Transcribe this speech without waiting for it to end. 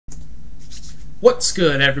What's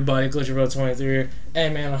good, everybody? Glitcher23 here. Hey,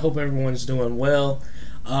 man, I hope everyone's doing well.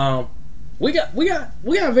 We got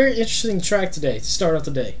a very interesting track today to start off the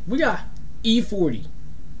day. We got E-40.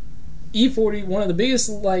 E-40, one of the biggest,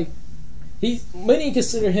 many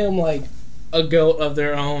consider him like a GOAT of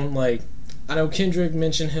their own. Like, I know Kendrick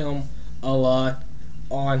mentioned him a lot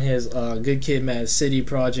on his Good Kid, Mad City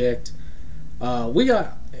project. We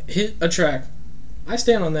got a track, I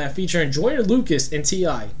stand on that, featuring Joyner Lucas and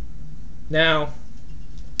T.I. Now,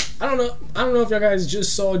 I don't know if y'all guys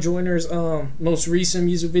just saw Joyner's most recent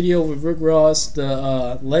music video with Rick Ross,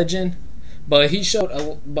 the legend, but he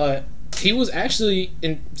was actually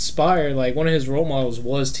inspired. Like, one of his role models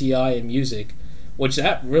was T.I. in music, which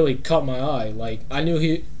that really caught my eye. Like, I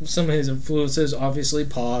knew some of his influences, obviously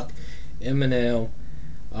Pac, Eminem.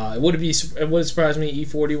 It would surprise me,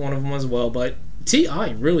 E-40, one of them as well, but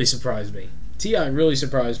T.I. really surprised me. T.I. really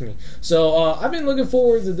surprised me. So, I've been looking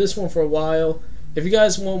forward to this one for a while. If you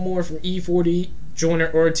guys want more from E-40,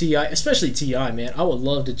 Joyner, or T.I., especially T.I., man, I would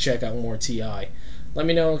love to check out more T.I. Let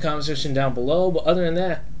me know in the comment section down below. But other than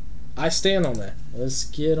that, I stand on that. Let's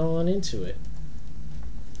get on into it.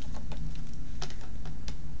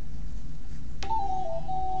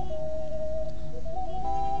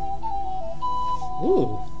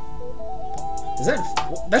 Ooh.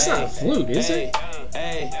 That's not a flute, is it?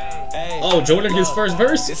 Oh, Joyner gets first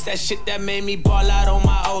verse? It's that shit that made me ball out on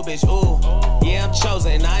my old bitch, ooh. Yeah, I'm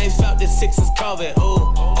chosen, I ain't felt this since COVID,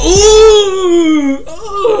 ooh.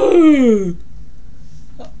 Ooh!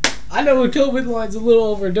 I know the COVID line's a little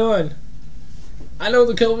overdone.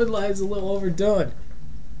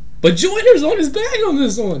 But Joyner's on his bag on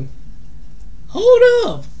this one. Hold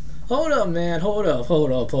up, man. Hold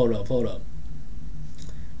up.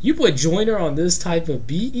 You put Joyner on this type of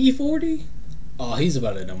beat, E-40? Oh, he's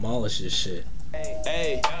about to demolish this shit.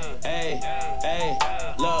 Hey,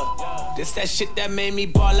 look, this that shit that made me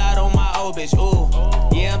ball out on my old bitch, ooh.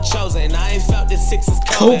 Yeah, I'm chosen, I ain't felt this since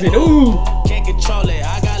COVID, ooh. Can't control it,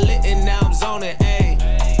 I got lit and now I'm zoning, ayy.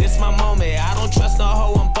 This my moment, I don't trust no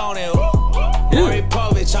hoe, I'm boning, ooh. Maury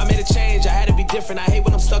Povich, I made a change, I had to be different, I hate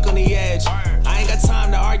when I'm stuck on the edge. I ain't got time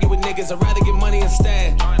to argue with niggas, I'd rather get money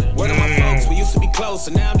instead. Word of my folks, we used to be close,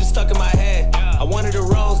 and now I'm just stuck in my head. I wanted a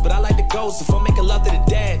rose, but I like the ghost, if I'm making love to the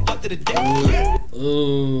dead,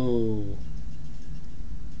 Ooh.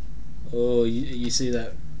 Oh, you see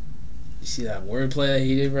that? You see that wordplay that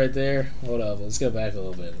he did right there? Hold up, let's go back a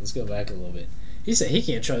little bit. He said he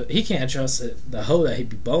can't trust the hoe that he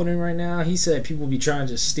be boning right now. He said people be trying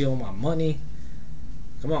to just steal my money.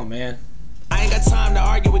 Come on, man. I ain't got time to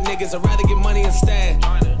argue with niggas, I'd rather get money instead.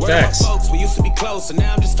 Word of my folks, we used to be close, and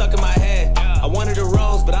now I'm just stuck in my head. I wanted a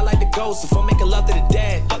rose, but I like the ghost, if I'm making love to the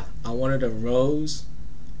dead. I wanted a rose,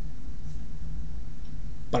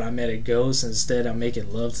 but I met a ghost, instead I'm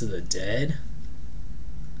making love to the dead.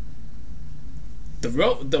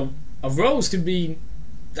 A rose could be,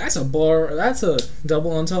 that's a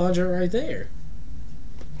double entendre right there.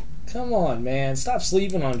 Come on, man, stop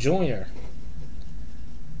sleeping on Joyner.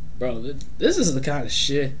 Bro, this is the kind of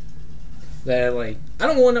shit that, like, I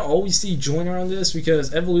don't want to always see Joyner on this,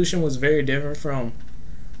 because Evolution was very different from...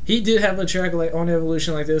 He did have a track like on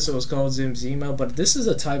Evolution like this, it was called Zim Zima, but this is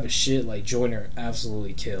a type of shit like Joyner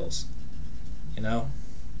absolutely kills. You know?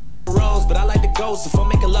 Rose, but I like the ghost, if I'm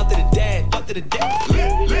making love to the dead,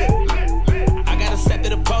 I gotta step to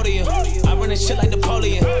the podium, I run this shit like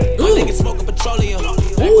Napoleon. My niggas smoking petroleum.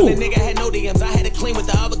 Back when the nigga had no DMs, I had to clean with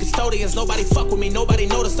the other custodians. Nobody fuck with me, nobody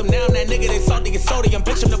noticed them. Now I'm that nigga, they salty as sodium.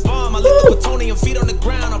 Bitch, I'm the bomb, I lit the plutonium. Feet on the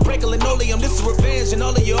ground, I'm breaking linoleum. This is revenge, and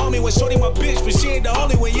all of you owe me. When shorty my bitch, but she ain't the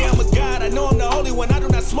only one. Yeah, I'm a god, I know I'm the only one. I do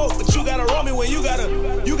not smoke, but you gotta roll me when you gotta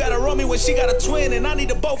roll me when she got a twin, and I need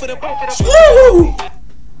the both of them.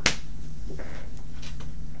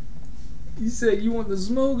 You said you want the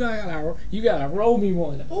smoke, you gotta roll me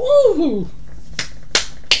one. Ooh!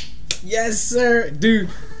 Yes, sir, dude.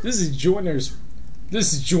 This is Joyner's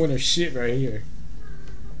shit right here.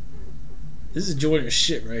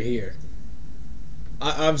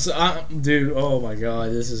 Dude. Oh my god,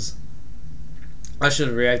 I should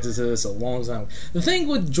have reacted to this a long time. The thing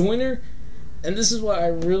with Joyner, and this is what I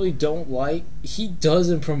really don't like, he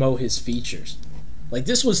doesn't promote his features. Like,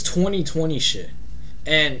 this was 2020 shit,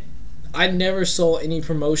 and I never saw any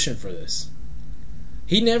promotion for this.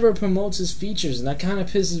 He never promotes his features, and that kind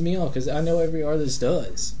of pisses me off, because I know every artist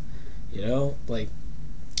does. You know, like,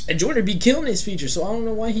 and Joyner be killing his features, so I don't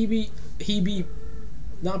know why he be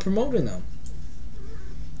not promoting them.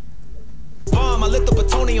 I lit the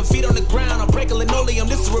plutonium, feet on the ground, I'm breaking linoleum.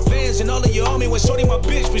 This is revenge, and all of you owe me when shorty my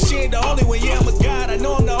bitch, but she ain't the only one. Yeah, I'm a god, I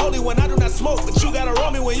know I'm the only one. I do not smoke, but you gotta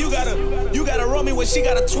roll me when you gotta roll me when she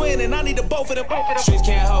got a twin, and I need the both of them. Streets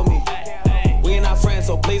can't hold me. We ain't not friends,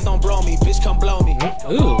 so please don't blow me. Bitch, come blow me.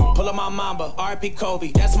 Ooh. Pull up my Mamba, R.I.P.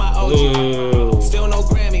 Kobe, that's my OG. Ooh. Still no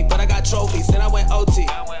Grammy, but I got trophies. Then I went OT.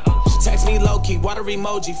 She text me low-key, water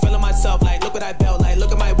emoji. Feeling myself like, look what I built. Like,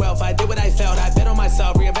 look at my wealth. I did what I felt. I bet on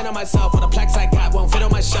myself, reinvented myself. On the plaques I got, won't fit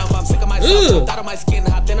on my shelf. I'm sick of myself. Jumped out of my skin,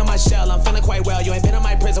 hopped into my shell. I'm feeling quite well. You ain't been in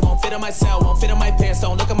my prison, won't fit in my cell. Won't fit in my pants,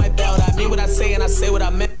 don't look at my belt. I mean what I say, and I say what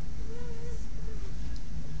I meant.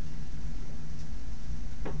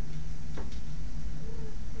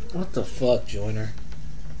 What the fuck, Joyner?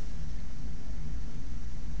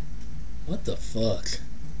 What the fuck?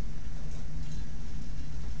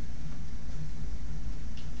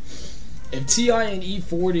 If T.I. and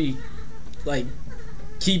E-40 like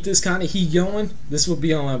keep this kind of heat going, this will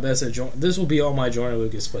be on my best at this will be on my Joyner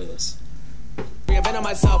Lucas playlist. Reinvented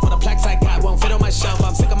myself on the plaques I got, won't fit on my shelf.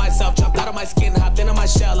 I'm sick of myself, jumped out of my skin, hopped into my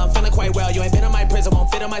shell. I'm feeling quite well. You ain't been in my prison,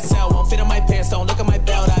 won't fit in my cell, won't fit in my pants, don't look at my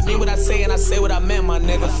belt. I mean what I say, and I say what I meant, my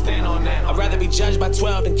nigga. Stand on that. I'd rather be judged by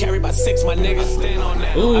 12 than carried by 6, my nigga. Stand on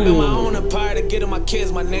that. I built my own empire to get to my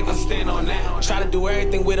kids, my nigga. Stand on that. Try to do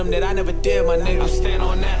everything with them that I never did, my nigga. Stand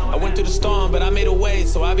on that. I went through the storm, but I made a way,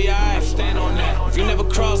 so I'll be alright. Stand on that. If you never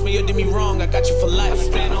cross me or did me wrong, I got you for life.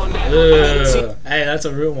 Stand on that. Hey, that's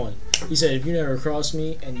a real one. He said, if you never cross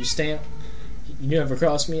me and you never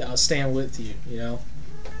cross me, I'll stand with you, you know?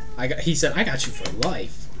 He said, I got you for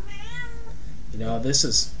life. You know, this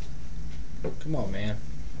is, come on, man.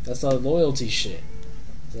 That's the loyalty shit.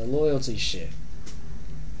 The loyalty shit.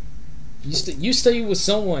 You stay with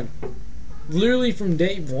someone literally from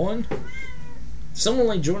day one, someone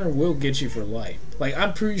like Joyner will get you for life. Like,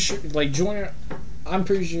 I'm pretty sure, like, Joyner, I'm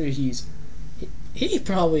pretty sure he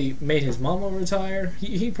probably made his mama retire.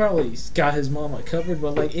 He probably got his mama covered,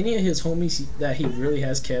 but like any of his homies that he really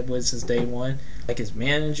has kept with since day one, like his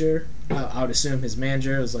manager, I would assume his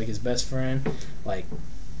manager was like his best friend. Like,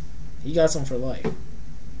 he got some for life.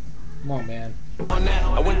 Come on, man.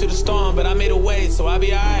 I went through the storm, but I made a way, so I'll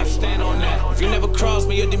be alright. Stand on that. If you never cross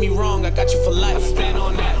me or did me wrong, I got you for life. Stand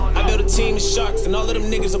on that. I built a team of sharks, and all of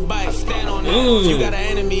them niggas are bites. Stand on that. If you got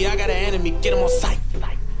an enemy, I got an enemy. Get them on sight.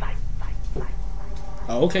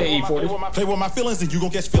 Okay, E-40. Play with my feelings and you gon'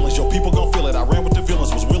 catch feelings. Yo, people gon' feel it. I ran with the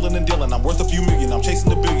villains, was willing and dealing. I'm worth a few million. I'm chasing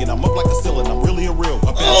the billion. I'm up like a ceiling. I'm really a real.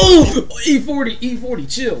 Oh, E-40,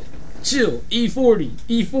 E-40, chill, E-40,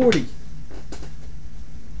 E-40.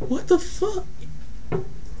 What the fuck?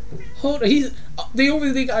 Hold on. The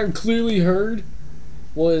only thing I clearly heard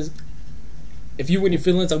was, if you win your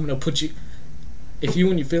feelings, I'm gonna put you. If you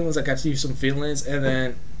win your feelings, I got you some feelings, and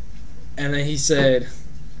then he said.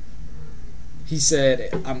 He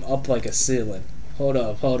said, I'm up like a ceiling. Hold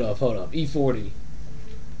up. E-40.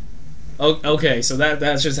 Oh, okay, so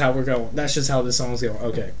that's just how we're going. That's just how this song's going.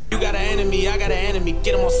 Okay. You got an enemy, I got an enemy.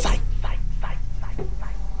 Get him on sight.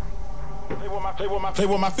 Play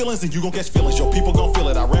with my feelings and you gon' catch feelings. Yo, people gon' feel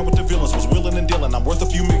it. I ran with the villains, was willing and dealing. I'm worth a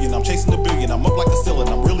few million. I'm chasing the billion. I'm up like a ceiling.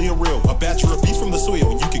 I'm really a real. A bachelor, a beast from the soil.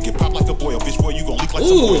 And you can get popped like a boil. Bitch, boy, you gon' leak like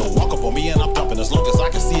some oil. Walk up on me and I'm dumping. As long as I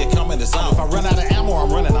can see it coming, it's on. If I run out of ammo, I'm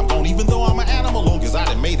running. I'm gone. Even though I'm an animal, long as I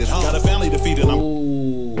done made it home. Got a family to feed and I'm.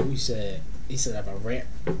 Ooh, he said if I ran.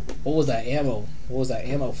 What was that ammo? What was that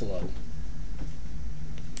ammo flow?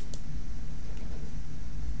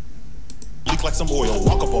 Leak like some oil.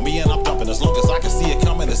 Walk up on me and I'm dumping. As long as I can see it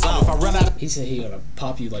coming, it's on. If I run out. He said he gonna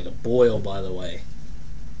pop you like a boil. By the way,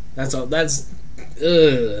 that's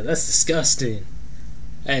disgusting.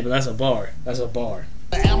 Hey, but that's a bar. That's a bar.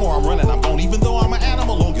 Ammo, I'm running. I'm gone. Even though I'm an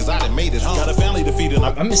animal, long as I done made it home. Got a family to feed and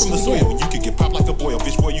I'm missing from the soil. When you can get popped like a boil,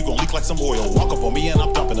 bitch, boy, you gon' leak like some oil. Walk up on me and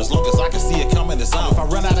I'm dumping. As long as I can see it coming, it's on. If I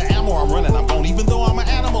run out of ammo, I'm running. I'm gone. Even though I'm an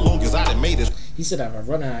animal, long as I done made it. He said if I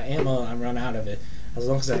run out of ammo, I run out of it. As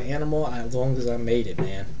long as I'm an animal, as long as I made it,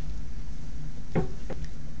 man.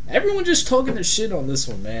 Everyone just talking their shit on this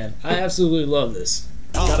one, man. I absolutely love this.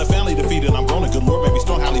 Got a family to feed and I'm grown. A good Lord made me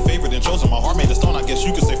strong, highly favored and chosen. My heart made a stone. I guess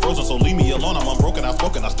you could say frozen, so leave me alone. I'm unbroken,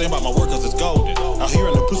 outspoken. I stand by my word cause it's golden. Out here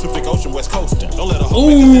in the Pacific Ocean, West Coast. Don't let a hoe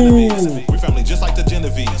make us enemies. We family just like the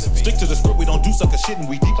Genovese. Stick to the script, we don't do sucker shit, and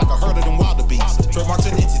we deep like a herd of them wildebeest. Trademarks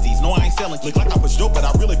and entities, no I ain't selling. Look like I push dope, but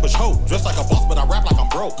I really push hope. Dress like a boss, but I rap like I'm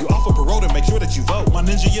broke. You offer parole to make sure that you vote. My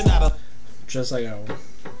ninja, you're not a. Just like a.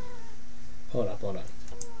 Hold up.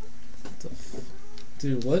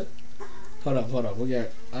 Dude, what? Hold up. We got.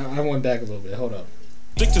 I went back a little bit. Hold up.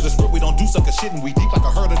 Stick to the script, we don't do sucker shit, and we deep like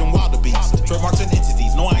a herd of them wildebeest. Trademarks and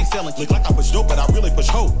entities, no I ain't selling. Look like I push dope, but I really push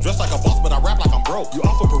hope. Dress like a boss, but I rap like I'm broke. broke. You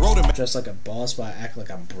offer parole to Dress like a boss, but I act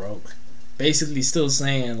like I'm broke. Basically, still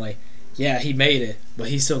saying like, yeah, he made it, but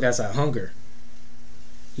he still got that hunger.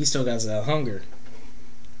 He still got that hunger.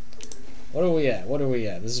 What are we at? What are we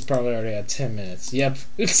at? This is probably already at 10 minutes. Yep,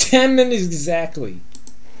 10 minutes exactly.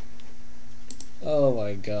 Oh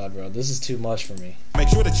my god, bro. This is too much for me. Make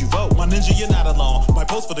sure that you vote. My ninja, you're not alone. My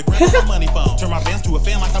post for the gram on my money phone. Turn my bands to a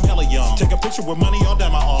fan like I'm hella young. Take a picture with money all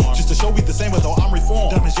down my arm. Just to show we the same as though I'm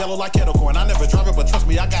reformed. Diamonds yellow like kettle corn. I never drive it, but trust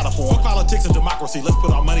me, I got a form. Fuck politics and democracy. Let's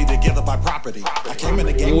put our money together by property. I came in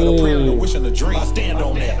the game with a prayer and a wish and a dream. I stand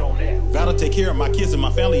on that. Vow to take care of my kids and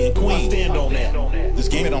my family and queen. I stand on that. This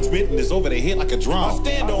game that I'm spitting is over their head like a drum. I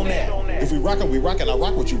stand on that. If we rockin', we rockin'. I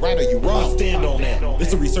rock what you right or you wrong. I stand on that.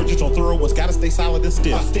 It's a resurgence on thorough ones. Gotta stay solid and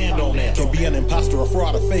stiff. I stand on that. Can't be an imposter, a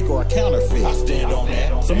fraud, a fake, or a counterfeit. I stand on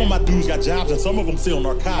that. Some of my dudes got jobs and some of them sell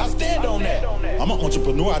narcotics. I stand on that. I'm an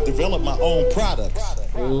entrepreneur. I develop my own products.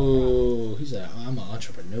 Ooh, he said, I'm an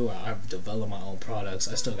entrepreneur. I've developed my own products.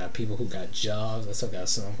 I still got people who got jobs. I still got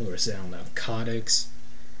some who are selling narcotics.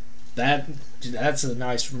 That's a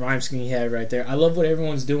nice rhyme scheme he had right there. I love what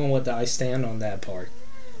everyone's doing with the I stand on that part.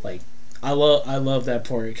 Like, I love that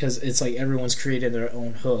part because it's like everyone's created their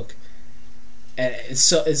own hook. And it's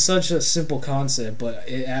such a simple concept, but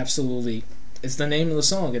it's the name of the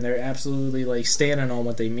song, and they're absolutely like standing on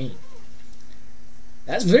what they mean.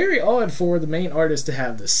 That's very odd for the main artist to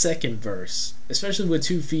have the second verse, especially with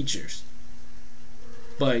 2 features.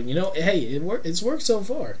 But you know, hey, it's worked so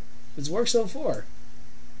far. It's worked so far.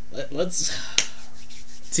 Let's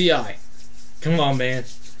T.I. Come on, man.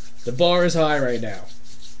 The bar is high right now.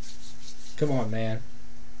 Come on, man.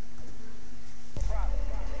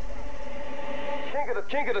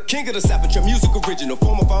 King of the South, your music original.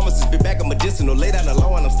 Former pharmacist, been back on medicinal. Laid out the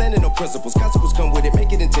law and I'm standing on principles. Consequences come with it,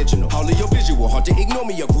 make it intentional. All of your visual, hard to ignore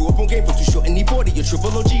me. I grew up on game for too short and E-40. Your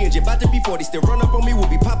triple OG and you're about to be 40. Still run up on me, we'll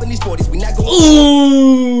be popping these 40s. We not going.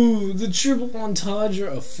 Ooh, the triple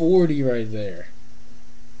entendre of 40 right there.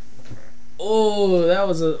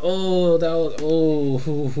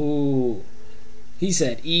 He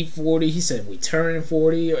said E-40. He said we turning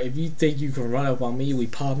 40. Or if you think you can run up on me, we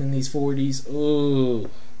popping these 40s. Ooh.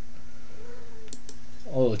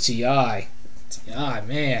 Oh, T.I. T.I,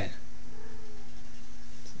 man.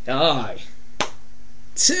 T.I.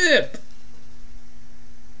 Tip.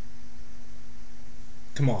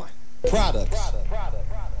 Come on. Products.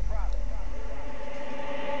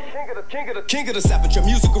 King of the South, your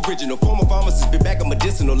music original. Former pharmacist, been back on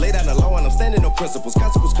medicinal. Laid out the law and I'm standing on principles.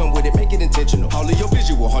 Consequences come with it, make it intentional. All of your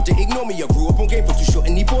visual, hard to ignore me. I grew up on game for too short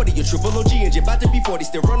and E-40. Your triple OG and you're about to be 40.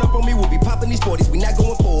 Still run up on me, we'll be popping these 40s. We not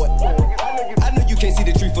going forward. I know you can't see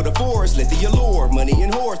the tree for the forest. Let the allure, money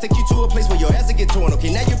and whores take you to a place where your ass will get torn.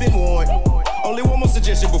 Okay, now you've been warned. Only one more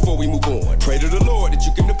suggestion before we move on. Pray to the Lord that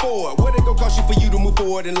you can afford. What it gonna cost you for you to move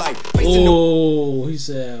forward in life? Oh, he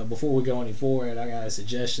said, before we go any forward, I got a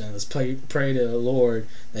suggestion. Let's pray to the Lord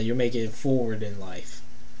that you're making it forward in life.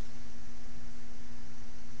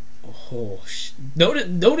 Oh,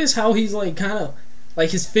 notice how he's like kind of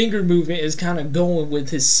like his finger movement is kind of going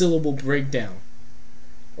with his syllable breakdown.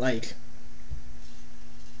 Like,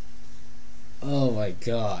 oh my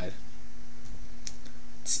god.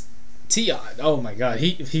 T.I. Oh my god,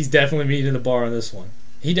 he's definitely meeting the bar on this one.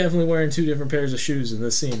 He definitely wearing 2 different pairs of shoes in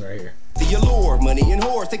this scene right here. The allure, money and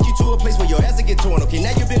whores take you to a place where your ass will get torn. Okay,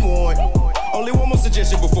 now you've been warned. Only one more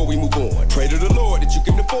suggestion before we move on. Pray to the Lord that you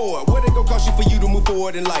can afford. What it gonna cost you for you to move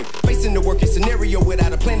forward in life? Facing the working scenario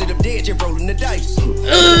without a planet of dead, you're rolling the dice.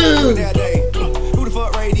 That day, who the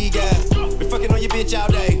fuck Ray D guy? Been fucking on your bitch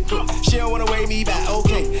all day. She don't wanna weigh me back.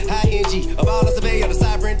 Okay, high NG, of all the survey of the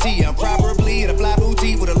sovereignty. I'm probably in a fly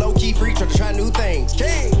boutique with a low key freak trying to try new things.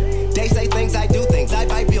 King, they say things, I do things. I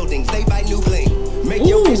buy buildings, they buy new bling. Make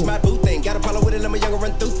your bitch my boo thing. Got a problem with it, let my younger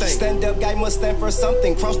run through things. Stand up guy must stand for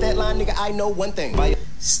something. Cross that line, nigga, I know one thing.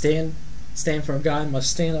 Stand for a guy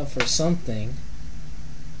must stand up for something.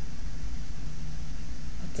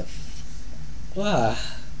 What the wow.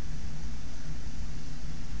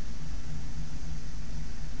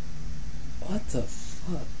 What the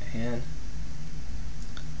fuck, man?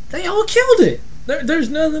 They all killed it. There's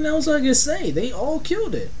nothing else I can say. They all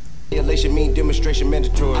killed it. Elation mean demonstration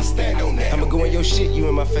mandatory. I stand on that. I'ma go in your shit, you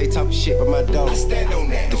in my face talking shit with my dog. I stand on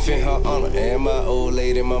that. Defend her honor and my old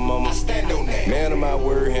lady, my mama. I stand on that. Man of my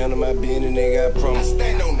word, handle my business, nigga, I promise. I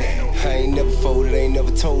stand on that. I ain't never folded, ain't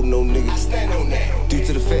never told no nigga. I stand on that. Due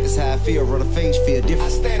to the fact that's how I feel, run a face, feel different. I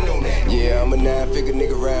stand on that. Yeah, I'm a 9-figure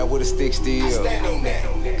nigga ride with a stick still. I stand on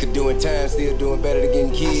that. Could doing time, still doing better than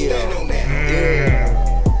getting killed. I stand on that. Yeah.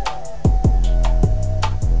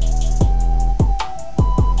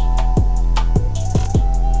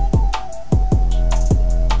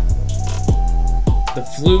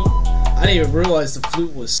 flute. I didn't even realize the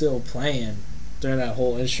flute was still playing during that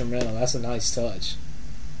whole instrumental. That's a nice touch.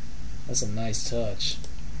 That's a nice touch.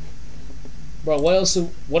 Bro, what else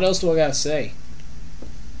do I gotta say?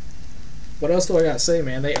 What else do I gotta say,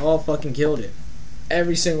 man? They all fucking killed it.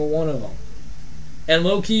 Every single one of them. And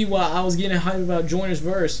low-key, while I was getting hyped about Joyner's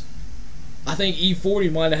verse, I think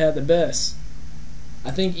E-40 might have had the best.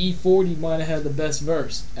 I think E-40 might have had the best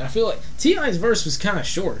verse. And I feel like T.I.'s verse was kind of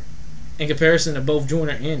short in comparison to both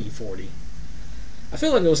Joyner and E-40. I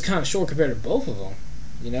feel like it was kind of short compared to both of them,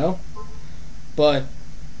 you know? But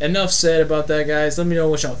enough said about that, guys. Let me know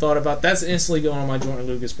what y'all thought about. That's instantly going on my Joyner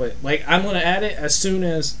Lucas play. Like, I'm going to add it as soon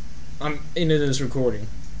as I'm into this recording.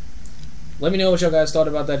 Let me know what y'all guys thought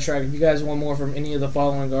about that track. If you guys want more from any of the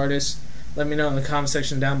following artists, let me know in the comment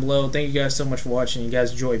section down below. Thank you guys so much for watching. You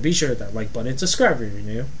guys enjoy. Be sure to hit that like button. Subscribe if you're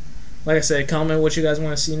new. Like I said, comment what you guys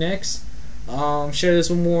want to see next. Share this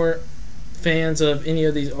with more fans of any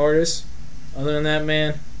of these artists. Other than that,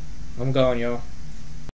 man, I'm gone, y'all.